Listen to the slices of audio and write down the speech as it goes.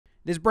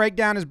This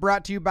breakdown is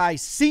brought to you by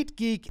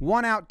SeatGeek.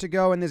 1 out to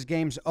go and this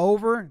game's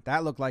over.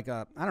 That looked like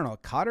a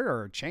cutter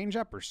or a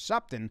changeup or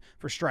something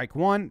for strike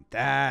 1.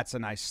 That's a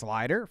nice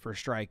slider for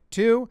strike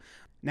 2.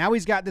 Now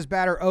he's got this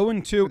batter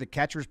 0-2. The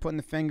catcher's putting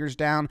the fingers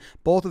down.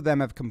 Both of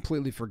them have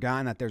completely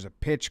forgotten that there's a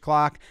pitch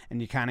clock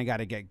and you kind of got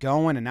to get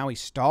going. And now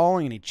he's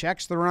stalling and he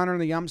checks the runner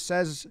and the ump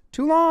says,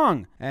 too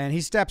long. And he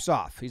steps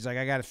off. He's like,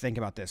 I got to think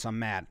about this. I'm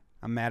mad.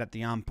 I'm mad at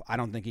the ump. I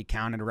don't think he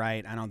counted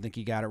right. I don't think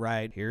he got it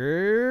right.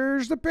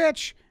 Here's the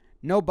pitch.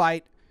 No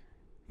bite.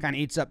 Kind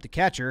of eats up the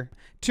catcher.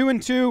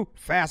 2-2,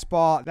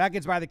 fastball. That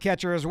gets by the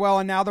catcher as well.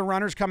 And now the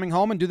runner's coming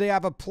home. And do they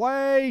have a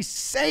play?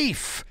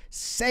 Safe.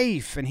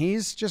 And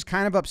he's just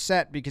kind of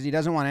upset because he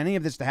doesn't want any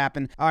of this to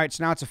happen. All right,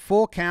 so now it's a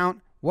full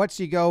count. What's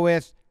he go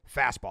with?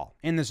 Fastball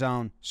in the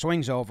zone,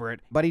 swings over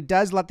it. But he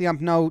does let the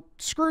ump know,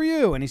 screw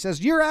you. And he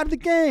says, you're out of the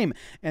game.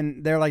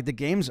 And they're like, the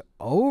game's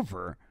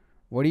over?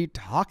 What are you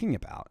talking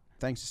about?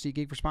 Thanks to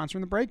SeatGeek for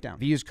sponsoring the breakdown.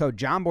 If you use code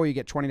JOHNBOY, you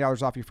get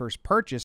 $20 off your first purchase.